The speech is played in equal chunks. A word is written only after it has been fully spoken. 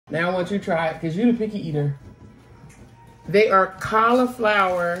Now I want you to try it because you're the picky eater. They are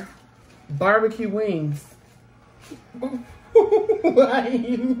cauliflower BBQ wings.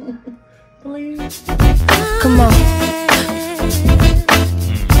 Why? Please. Come on.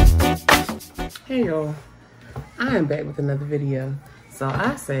 Hey y'all. I am back with another video. So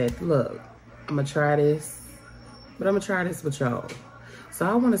I said, look, I'm gonna try this, but I'm gonna try this with y'all. So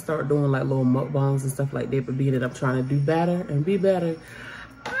I want to start doing like little mukbangs and stuff like that, but being that I'm trying to do better and be better,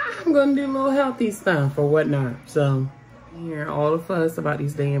 I'm gonna do a little healthy stuff or whatnot. So hearing all the fuss about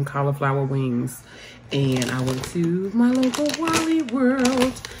these damn cauliflower wings, and I went to my local Wally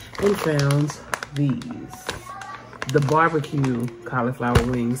World and found these, the barbecue cauliflower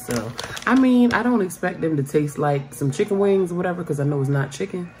wings. So I mean, I don't expect them to taste like some chicken wings or whatever, because I know it's not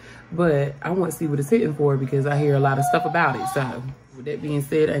chicken, but I want to see what it's hitting for because I hear a lot of stuff about it. So with that being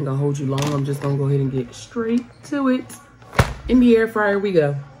said, I ain't gonna hold you long. I'm just gonna go ahead and get straight to it. In the air fryer we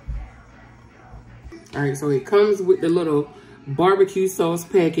go. All right, so it comes with the little barbecue sauce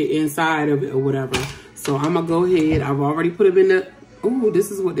packet inside of it or whatever. So I'm gonna go ahead. I've already put them in the, oh,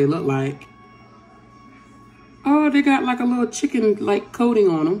 this is what they look like. Oh, they got like a little chicken like coating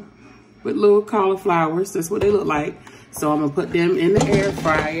on them with little cauliflowers. That's what they look like. So I'm gonna put them in the air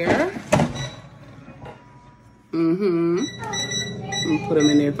fryer. I'm gonna put them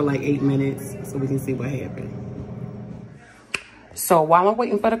in there for like 8 minutes so we can see what happens. So while I'm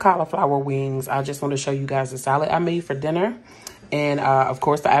waiting for the cauliflower wings, I just want to show you guys the salad I made for dinner. And of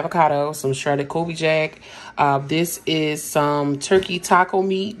course the avocado, some shredded Kobe Jack. This is some turkey taco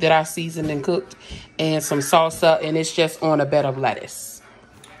meat that I seasoned and cooked, and some salsa, and it's just on a bed of lettuce.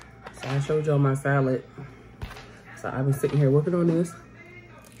 So I showed y'all my salad. So I've been sitting here working on this.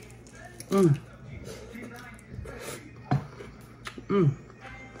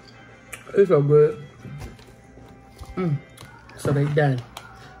 It's so good. So they done.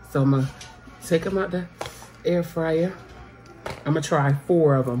 So I'm gonna take them out the air fryer. I'm gonna try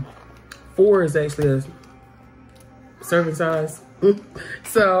 4 of them. 4 is actually a serving size.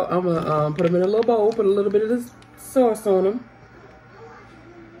 So I'm gonna put them in a little bowl, put a little bit of this sauce on them,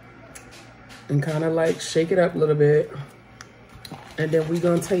 and kind of like shake it up a little bit. And then we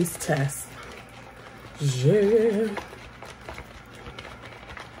gonna taste test. Yeah.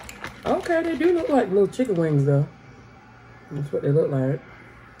 Okay, they do look like little chicken wings though. That's what they look like.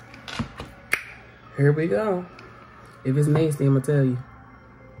 Here we go. If it's nasty, I'm gonna tell you.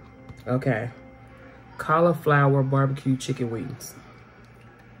 Okay. Cauliflower barbecue chicken wings.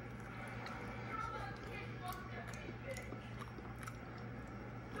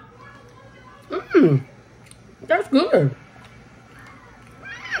 That's good.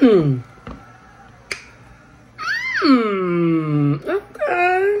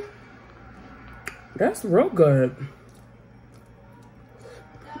 Okay. That's real good.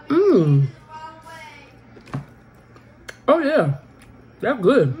 Oh yeah, that's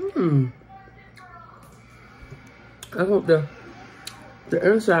good. That's what the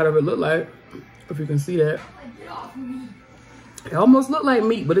inside of it look like, if you can see that. It almost look like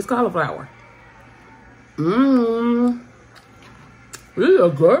meat, but it's cauliflower. These are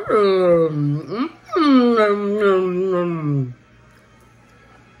good.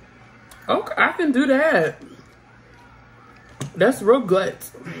 Okay, I can do that. That's real good.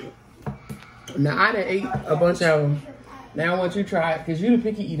 Now I done ate a bunch of them. Now I want you to try it because you're the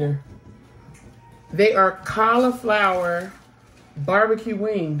picky eater. They are cauliflower barbecue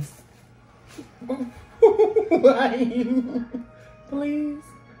wings. Why? Please.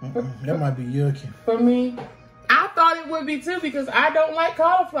 That might be yucky. For me, I thought it would be too because I don't like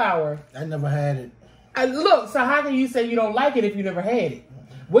cauliflower. I never had it. Look, so how can you say you don't like it if you never had it?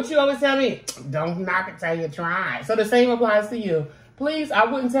 What you always tell me? Don't knock it till you try it. So the same applies to you. Please, I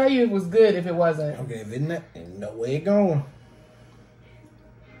wouldn't tell you it was good if it wasn't. Okay, if it's not, ain't no way it going.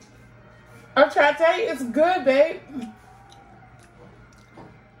 I'm trying to tell you, it's good, babe.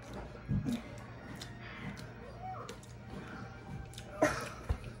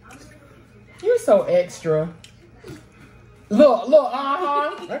 You're so extra. Look,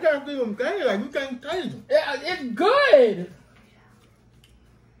 I can't see them taste like you can't taste them. Yeah, it's good.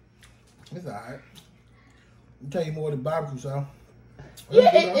 It's alright. I'll tell you more of the barbecue sauce.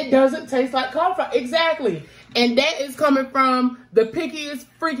 Yeah, it doesn't taste like cauliflower. Exactly. And that is coming from the pickiest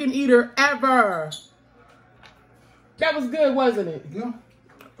freaking eater ever. That was good, wasn't it? Yeah.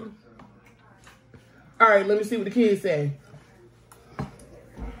 All right, let me see what the kids say.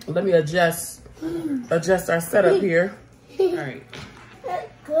 Let me adjust our setup here. All right.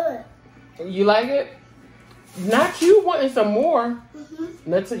 That's good. You like it? Not you wanting some more.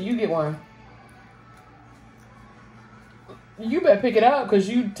 Let's you get one. You better pick it up because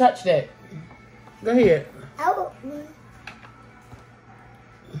you touched that. Go ahead.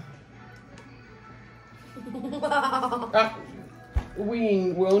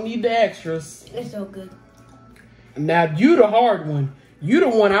 We'll need the extras. It's so good. Now you the hard one. You the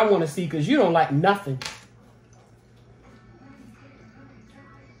one I want to see because you don't like nothing.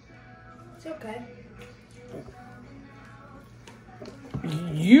 It's okay.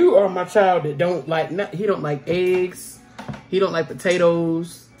 You are my child that don't like. He don't like eggs. He don't like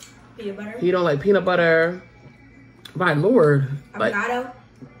potatoes. Peanut butter. He don't like peanut butter. My Lord. Avocado. Like,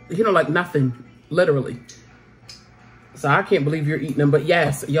 he don't like nothing. Literally. So I can't believe you're eating them. But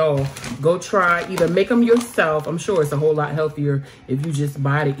yes, y'all, go try. Either make them yourself. I'm sure it's a whole lot healthier if you just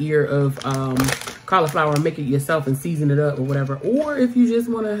buy the ear of cauliflower and make it yourself and season it up or whatever. Or if you just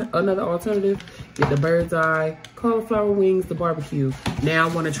want another alternative, get the bird's eye, cauliflower wings, the barbecue. Now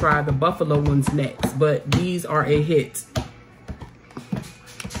I want to try the buffalo ones next. But these are a hit.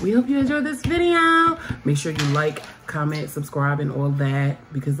 We hope you enjoyed this video. Make sure you like, comment, subscribe, and all that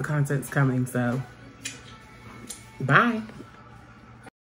because the content's coming. So, bye.